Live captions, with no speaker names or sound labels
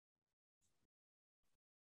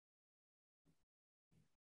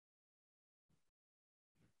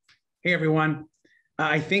Hey, everyone.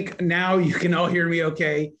 I think now you can all hear me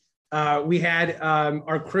okay. We had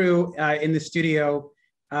our crew in the studio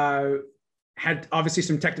had obviously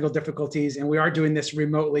some technical difficulties, and we are doing this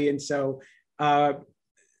remotely. And so uh,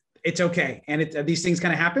 it's okay. And these things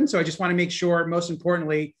kind of happen. So I just want to make sure, most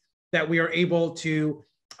importantly, that we are able to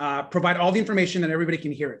provide all the information that everybody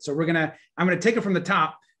can hear it. So I'm going to take it from the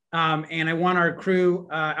top. And I want our crew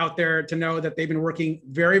out there to know that they've been working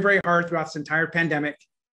very, very hard throughout this entire pandemic,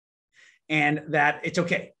 and that it's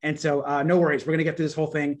okay. And so no worries, we're gonna get through this whole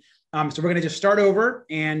thing. So we're gonna just start over,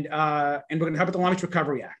 and we're gonna help with the Long Beach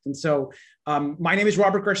Recovery Act. And so my name is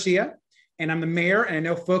Robert Garcia, and I'm the mayor, and I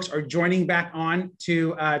know folks are joining back on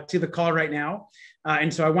to the call right now.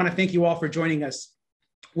 And so I wanna thank you all for joining us.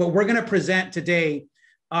 What we're gonna present today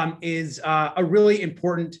is a really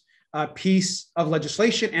important piece of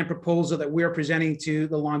legislation and proposal that we're presenting to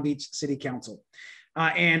the Long Beach City Council.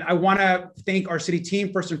 And I want to thank our city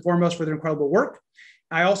team first and foremost for their incredible work.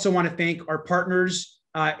 I also want to thank our partners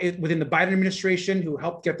within the Biden administration who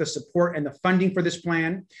helped get the support and the funding for this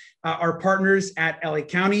plan, our partners at LA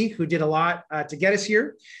County who did a lot to get us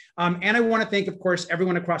here. And I want to thank, of course,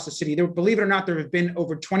 everyone across the city. Believe it or not, there have been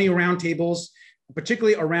over 20 roundtables,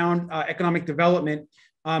 particularly around economic development,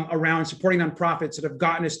 around supporting nonprofits that have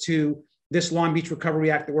gotten us to this Long Beach Recovery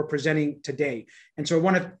Act that we're presenting today. And so I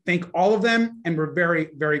want to thank all of them, and we're very,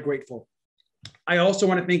 very grateful. I also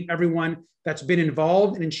want to thank everyone that's been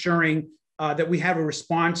involved in ensuring that we have a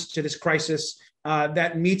response to this crisis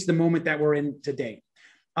that meets the moment that we're in today.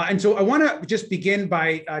 And so I want to just begin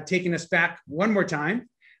by taking us back one more time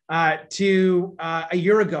to a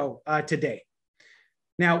year ago today.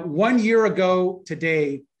 Now, 1 year ago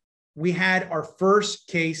today, we had our first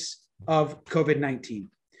case of COVID-19.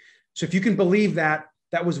 So if you can believe that,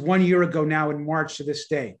 that was 1 year ago now in March to this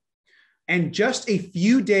day. And just a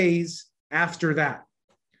few days after that,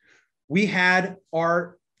 we had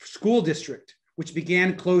our school district, which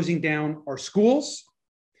began closing down our schools.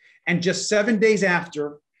 And just 7 days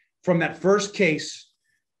after, from that first case,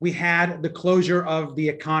 we had the closure of the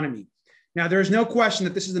economy. Now, there's no question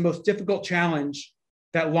that this is the most difficult challenge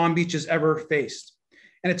that Long Beach has ever faced.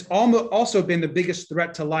 And it's also been the biggest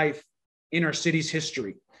threat to life in our city's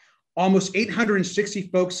history. Almost 860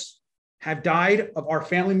 folks have died of our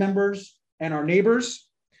family members and our neighbors,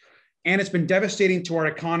 and it's been devastating to our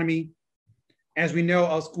economy, as we know,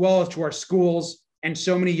 as well as to our schools and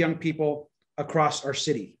so many young people across our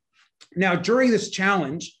city. Now, during this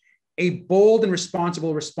challenge, a bold and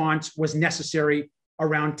responsible response was necessary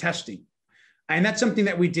around testing, and that's something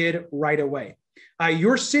that we did right away.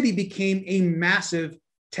 Your city became a massive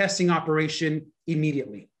testing operation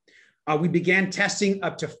immediately. We began testing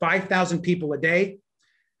up to 5,000 people a day.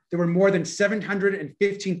 There were more than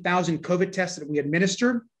 715,000 COVID tests that we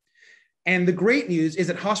administered. And the great news is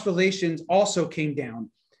that hospitalizations also came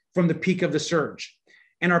down from the peak of the surge.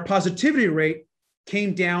 And our positivity rate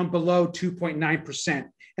came down below 2.9%.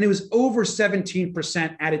 And it was over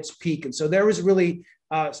 17% at its peak. And so there was really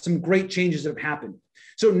some great changes that have happened.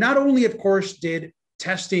 So not only, of course, did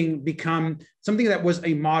testing become something that was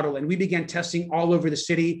a model, and we began testing all over the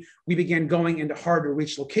city. We began going into hard to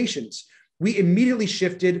reach locations. We immediately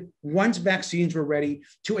shifted, once vaccines were ready,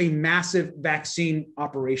 to a massive vaccine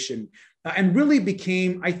operation and really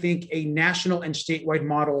became, I think, a national and statewide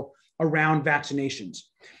model around vaccinations.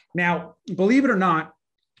 Now, believe it or not,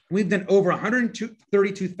 we've done over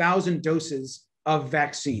 132,000 doses of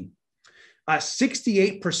vaccine.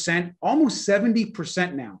 68%, almost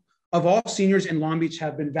 70% now, of all seniors in Long Beach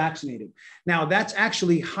have been vaccinated. Now, that's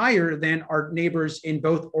actually higher than our neighbors in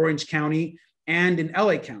both Orange County and in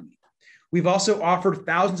LA County. We've also offered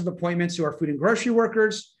thousands of appointments to our food and grocery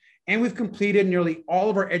workers, and we've completed nearly all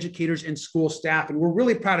of our educators and school staff. And we're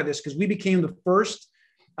really proud of this because we became the first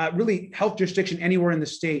really health jurisdiction anywhere in the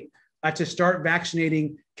state to start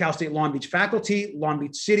vaccinating Cal State Long Beach faculty, Long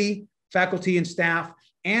Beach City faculty and staff,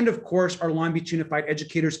 and of course, our Long Beach Unified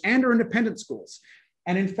educators and our independent schools.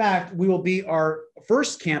 And in fact, we will be our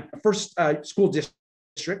first school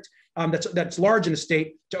district that's large in the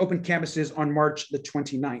state to open campuses on March the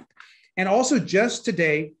 29th. And also just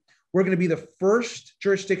today, we're going to be the first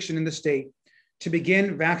jurisdiction in the state to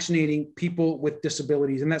begin vaccinating people with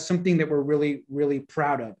disabilities. And that's something that we're really, really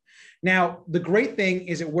proud of. Now, the great thing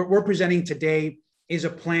is that what we're presenting today is a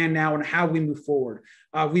plan now on how we move forward.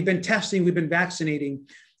 We've been testing, we've been vaccinating,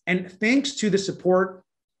 and thanks to the support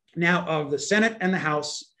now of the Senate and the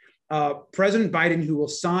House, President Biden, who will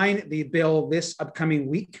sign the bill this upcoming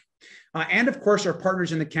week, and of course, our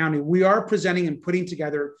partners in the county, we are presenting and putting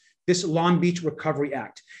together this Long Beach Recovery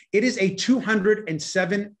Act. It is a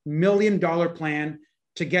 $207 million plan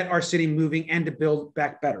to get our city moving and to build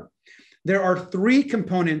back better. There are three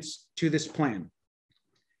components to this plan: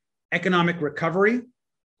 economic recovery,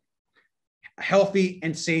 a healthy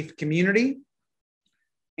and safe community,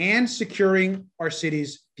 and securing our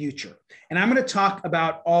city's future. And I'm going to talk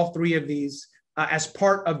about all three of these as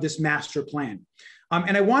part of this master plan.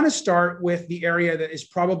 And I want to start with the area that is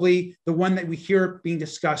probably the one that we hear being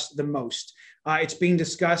discussed the most. It's being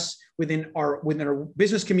discussed within our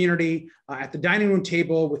business community, at the dining room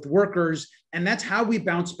table with workers, and that's how we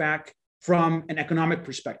bounce back from an economic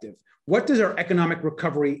perspective. What does our economic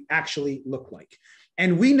recovery actually look like?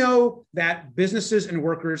 And we know that businesses and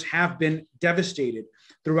workers have been devastated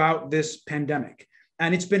throughout this pandemic.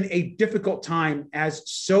 And it's been a difficult time as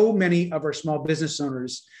so many of our small business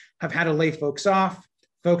owners have had to lay folks off,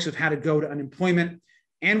 folks have had to go to unemployment,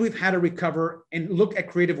 and we've had to recover and look at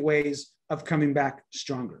creative ways of coming back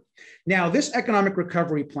stronger. Now, this economic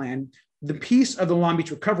recovery plan, the piece of the Long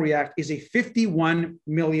Beach Recovery Act, is a $51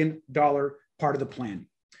 million part of the plan.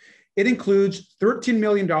 It includes $13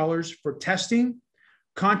 million for testing,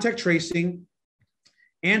 contact tracing,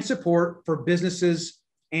 and support for businesses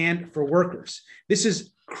and for workers. This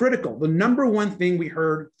is critical. The number one thing we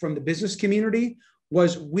heard from the business community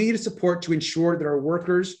was we need support to ensure that our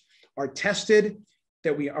workers are tested,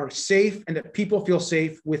 that we are safe, and that people feel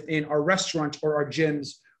safe within our restaurants or our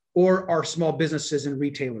gyms or our small businesses and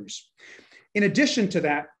retailers. In addition to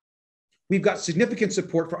that, we've got significant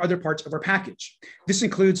support for other parts of our package. This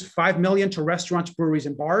includes $5 million to restaurants, breweries,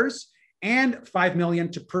 and bars, and $5 million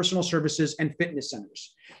to personal services and fitness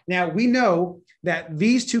centers. Now, we know that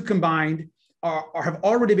these two combined have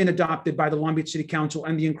already been adopted by the Long Beach City Council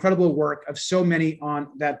and the incredible work of so many on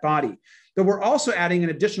that body. But we're also adding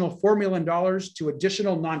an additional $4 million to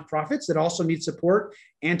additional nonprofits that also need support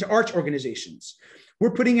and to arts organizations.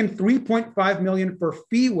 We're putting in $3.5 million for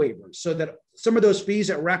fee waivers so that some of those fees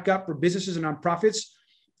that rack up for businesses and nonprofits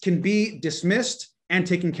can be dismissed and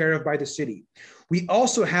taken care of by the city. We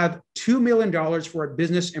also have $2 million for our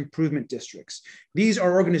business improvement districts. These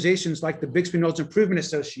are organizations like the Bixby Knolls Improvement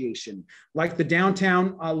Association, like the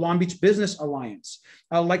Downtown Long Beach Business Alliance,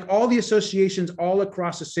 like all the associations all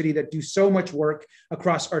across the city that do so much work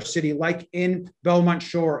across our city, like in Belmont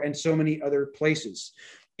Shore and so many other places.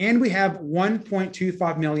 And we have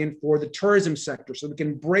 $1.25 million for the tourism sector so we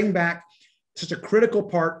can bring back such a critical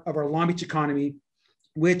part of our Long Beach economy,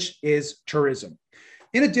 which is tourism.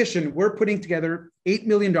 In addition, we're putting together $8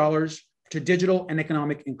 million to digital and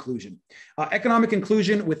economic inclusion. Economic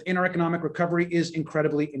inclusion within our economic recovery is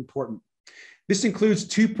incredibly important. This includes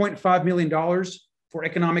 $2.5 million for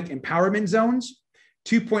economic empowerment zones,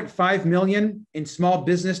 $2.5 million in small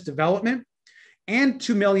business development, and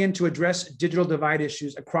 $2 million to address digital divide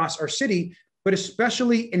issues across our city, but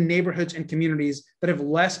especially in neighborhoods and communities that have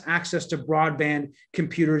less access to broadband,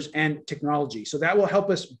 computers, and technology. So that will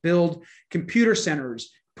help us build computer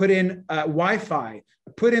centers, put in Wi-Fi,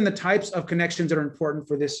 put in the types of connections that are important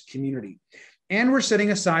for this community. And we're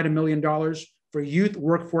setting aside $1 million for youth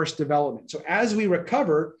workforce development. So as we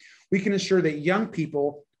recover, we can ensure that young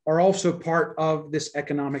people are also part of this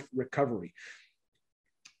economic recovery.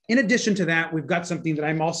 In addition to that, we've got something that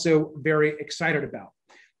I'm also very excited about.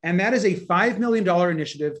 And that is a $5 million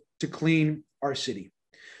initiative to clean our city.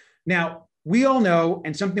 Now, we all know,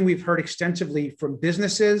 and something we've heard extensively from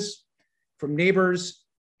businesses, from neighbors,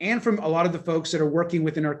 and from a lot of the folks that are working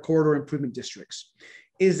within our corridor improvement districts,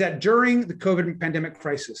 is that during the COVID pandemic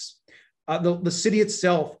crisis, the city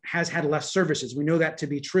itself has had less services. We know that to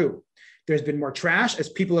be true. There's been more trash as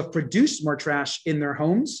people have produced more trash in their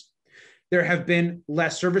homes. There have been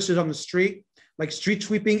less services on the street, like street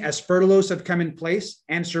sweeping as furloughs have come in place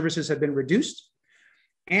and services have been reduced.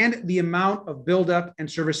 And the amount of buildup and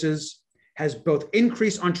services has both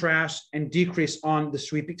increased on trash and decreased on the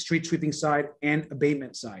street sweeping side and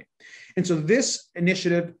abatement side. And so this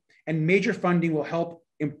initiative and major funding will help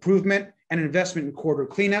improvement and investment in corridor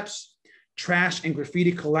cleanups, trash and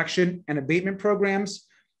graffiti collection and abatement programs,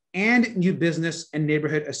 and new business and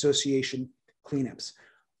neighborhood association cleanups.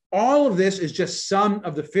 All of this is just some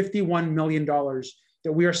of the $51 million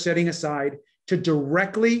that we are setting aside to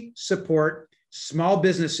directly support small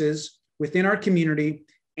businesses within our community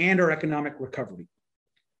and our economic recovery.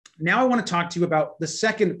 Now I want to talk to you about the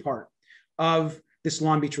second part of this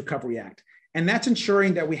Long Beach Recovery Act, and that's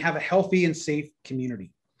ensuring that we have a healthy and safe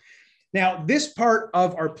community. Now, this part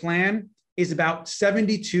of our plan is about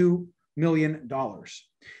 $72 million,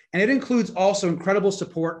 and it includes also incredible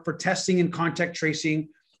support for testing and contact tracing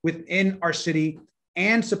within our city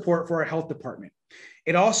and support for our health department.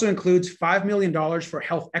 It also includes $5 million for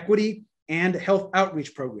health equity and health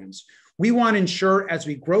outreach programs. We want to ensure as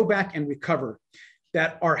we grow back and recover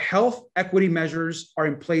that our health equity measures are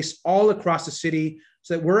in place all across the city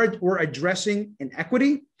so that we're addressing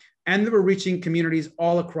inequity and that we're reaching communities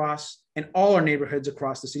all across and all our neighborhoods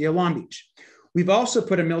across the city of Long Beach. We've also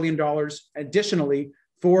put $1 million additionally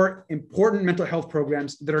for important mental health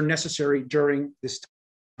programs that are necessary during this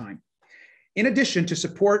time. In addition, to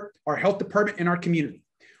support our health department and our community,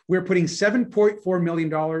 we're putting $7.4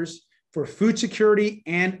 million for food security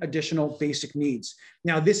and additional basic needs.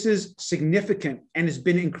 Now, this is significant and has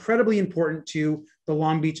been incredibly important to the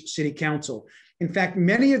Long Beach City Council. In fact,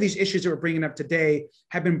 many of these issues that we're bringing up today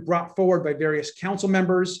have been brought forward by various council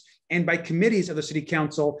members and by committees of the City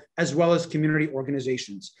Council, as well as community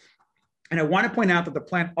organizations. And I want to point out that the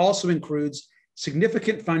plan also includes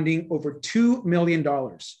significant funding, over $2 million,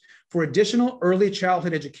 for additional early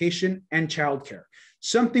childhood education and childcare,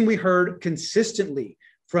 something we heard consistently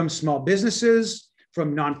from small businesses,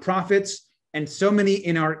 from nonprofits, and so many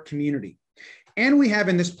in our community. And we have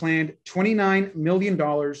in this plan $29 million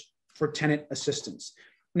for tenant assistance.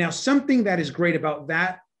 Now, something that is great about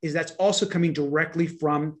that is that's also coming directly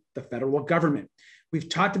from the federal government. We've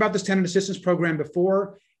talked about this tenant assistance program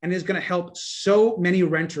before, and it is going to help so many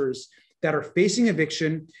renters that are facing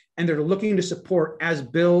eviction and they're looking to support as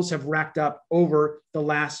bills have racked up over the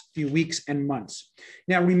last few weeks and months.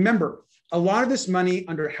 Now, remember, a lot of this money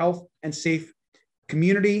under health and safe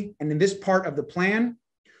community and in this part of the plan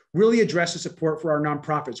really addresses support for our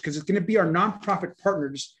nonprofits, because it's going to be our nonprofit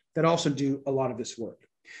partners that also do a lot of this work.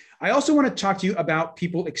 I also want to talk to you about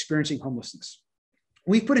people experiencing homelessness.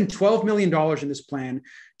 We've put in $12 million in this plan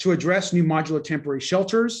to address new modular temporary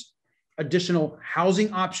shelters, additional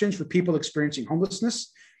housing options for people experiencing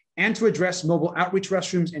homelessness, and to address mobile outreach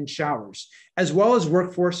restrooms and showers, as well as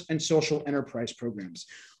workforce and social enterprise programs.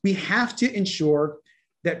 We have to ensure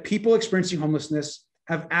that people experiencing homelessness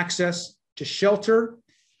have access to shelter,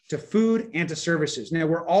 to food, and to services. Now,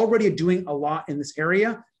 we're already doing a lot in this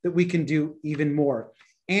area that we can do even more.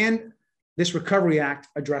 And this Recovery Act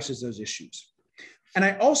addresses those issues. And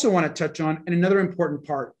I also want to touch on another important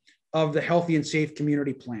part of the Healthy and Safe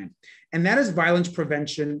Community Plan, and that is violence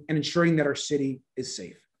prevention and ensuring that our city is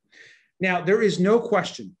safe. Now, there is no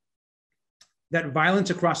question that violence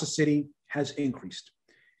across the city has increased.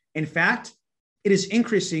 In fact, it is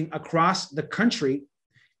increasing across the country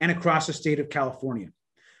and across the state of California.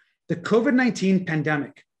 The COVID-19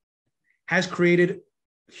 pandemic has created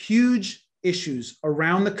huge issues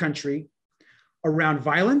around the country, around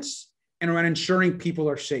violence, and around ensuring people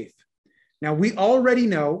are safe. Now, we already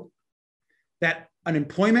know that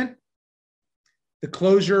unemployment, the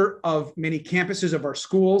closure of many campuses of our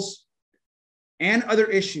schools, and other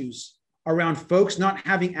issues around folks not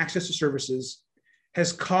having access to services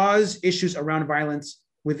has caused issues around violence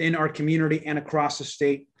within our community and across the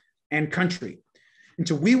state and country. And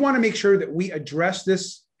so we want to make sure that we address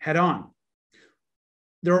this head on.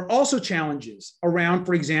 There are also challenges around,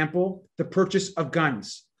 for example, the purchase of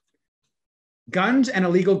guns. Guns and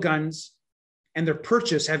illegal guns and their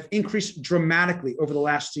purchase have increased dramatically over the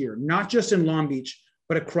last year, not just in Long Beach,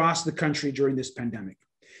 but across the country during this pandemic.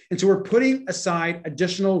 And so we're putting aside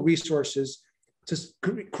additional resources to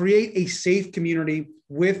create a safe community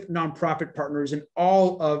with nonprofit partners and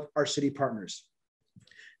all of our city partners.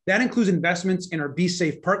 That includes investments in our Be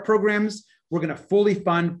Safe Park programs. We're going to fully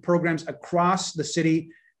fund programs across the city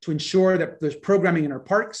to ensure that there's programming in our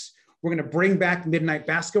parks. We're going to bring back midnight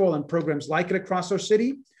basketball and programs like it across our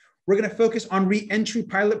city. We're going to focus on re-entry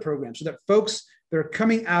pilot programs so that folks that are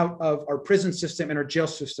coming out of our prison system and our jail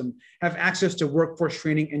system have access to workforce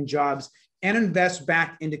training and jobs, and invest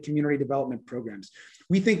back into community development programs.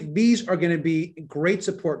 We think these are going to be great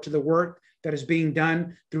support to the work that is being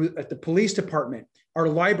done through at the police department, our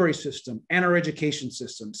library system, and our education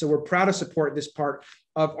system. So we're proud to support this part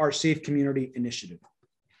of our Safe Community Initiative.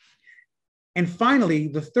 And finally,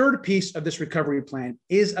 the third piece of this recovery plan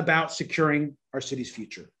is about securing our city's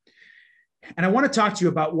future. And I want to talk to you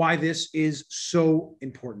about why this is so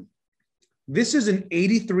important. This is an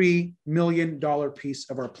 $83 million piece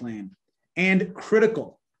of our plan and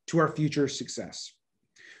critical to our future success.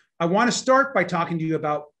 I want to start by talking to you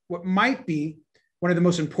about what might be one of the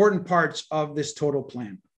most important parts of this total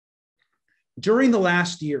plan. During the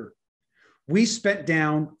last year, we spent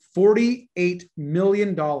down $48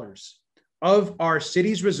 million of our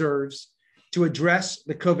city's reserves to address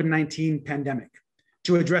the COVID-19 pandemic,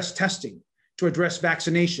 to address testing, to address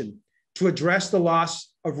vaccination, to address the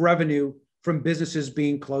loss of revenue from businesses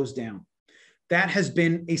being closed down. That has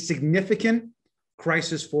been a significant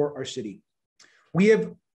crisis for our city. We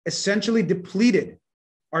have essentially depleted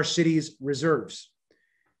our city's reserves.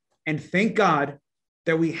 And thank God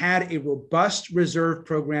that we had a robust reserve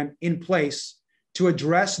program in place to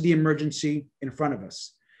address the emergency in front of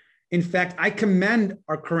us. In fact, I commend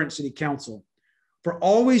our current city council for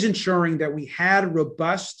always ensuring that we had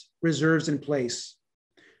robust reserves in place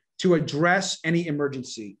to address any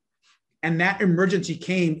emergency. And that emergency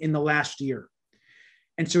came in the last year.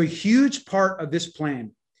 And so a huge part of this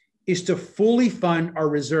plan is to fully fund our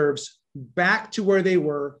reserves back to where they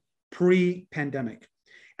were pre-pandemic.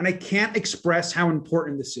 And I can't express how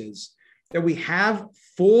important this is, that we have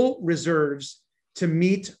full reserves to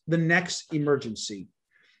meet the next emergency.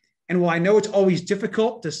 And while I know it's always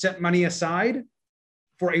difficult to set money aside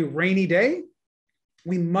for a rainy day,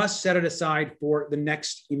 we must set it aside for the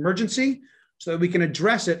next emergency so that we can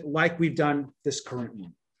address it like we've done this current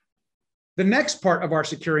one. The next part of our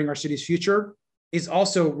securing our city's future is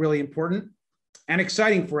also really important and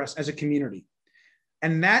exciting for us as a community.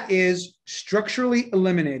 And that is structurally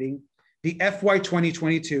eliminating the FY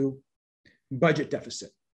 2022 budget deficit.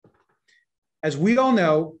 As we all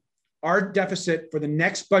know, our deficit for the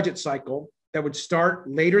next budget cycle that would start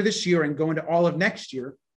later this year and go into all of next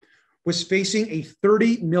year was facing a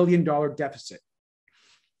 $30 million deficit,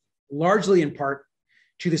 largely in part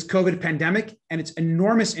to this COVID pandemic and its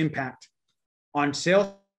enormous impact on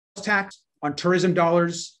sales tax, on tourism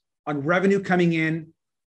dollars, on revenue coming in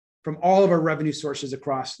from all of our revenue sources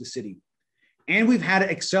across the city. And we've had to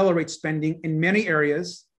accelerate spending in many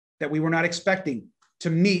areas that we were not expecting to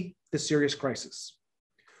meet the serious crisis.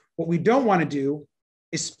 What we don't want to do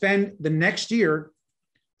is spend the next year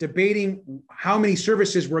debating how many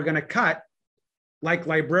services we're going to cut, like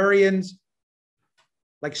librarians,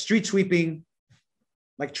 like street sweeping,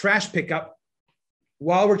 like trash pickup,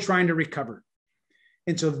 while we're trying to recover.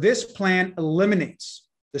 And so this plan eliminates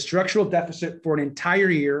the structural deficit for an entire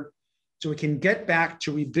year so we can get back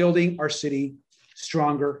to rebuilding our city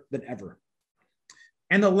stronger than ever.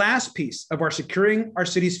 And the last piece of our securing our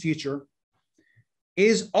city's future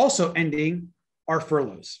is also ending our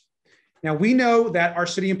furloughs. Now, we know that our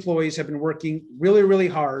city employees have been working really, really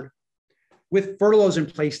hard with furloughs in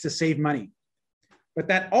place to save money. But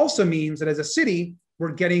that also means that as a city,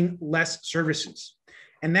 we're getting less services.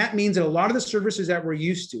 And that means that a lot of the services that we're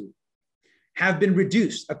used to have been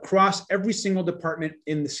reduced across every single department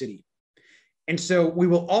in the city. And so we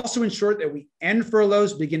will also ensure that we end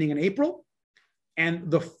furloughs beginning in April,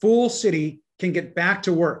 and the full city can get back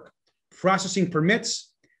to work, processing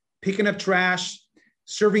permits, picking up trash,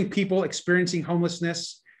 serving people experiencing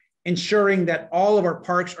homelessness, ensuring that all of our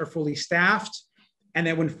parks are fully staffed, and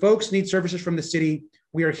that when folks need services from the city,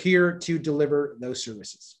 we are here to deliver those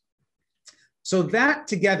services. So that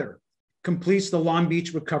together completes the Long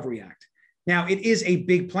Beach Recovery Act. Now, it is a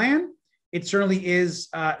big plan. It certainly is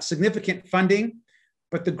significant funding.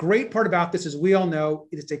 But the great part about this, as we all know,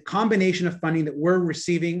 it's a combination of funding that we're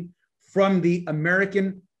receiving from the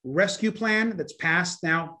American Rescue Plan that's passed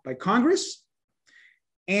now by Congress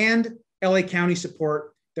and LA County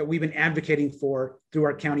support that we've been advocating for through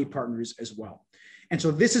our county partners as well. And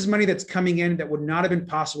so this is money that's coming in that would not have been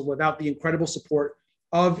possible without the incredible support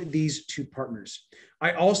of these two partners.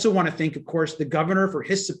 I also want to thank, of course, the governor for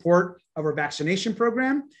his support of our vaccination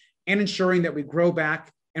program and ensuring that we grow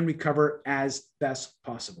back and recover as best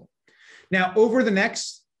possible. Now, over the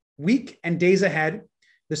next week and days ahead,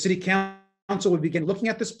 the City Council will begin looking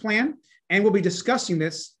at this plan, and we'll be discussing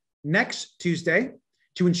this next Tuesday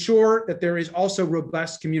to ensure that there is also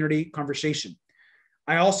robust community conversation.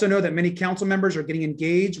 I also know that many council members are getting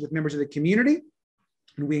engaged with members of the community,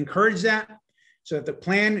 and we encourage that. So if the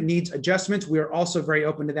plan needs adjustments, we are also very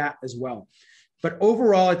open to that as well. But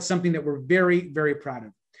overall, it's something that we're very, very proud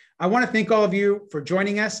of. I want to thank all of you for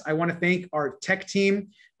joining us. I want to thank our tech team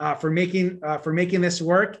for making this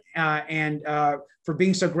work and for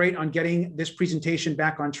being so great on getting this presentation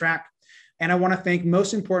back on track. And I want to thank,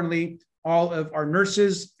 most importantly, all of our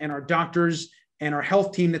nurses and our doctors and our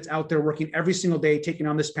health team that's out there working every single day taking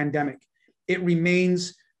on this pandemic. It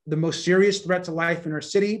remains the most serious threat to life in our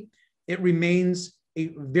city. It remains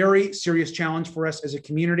a very serious challenge for us as a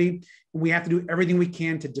community. We have to do everything we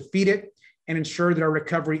can to defeat it and ensure that our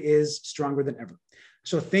recovery is stronger than ever.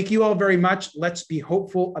 So thank you all very much. Let's be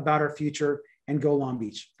hopeful about our future and go Long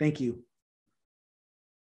Beach. Thank you.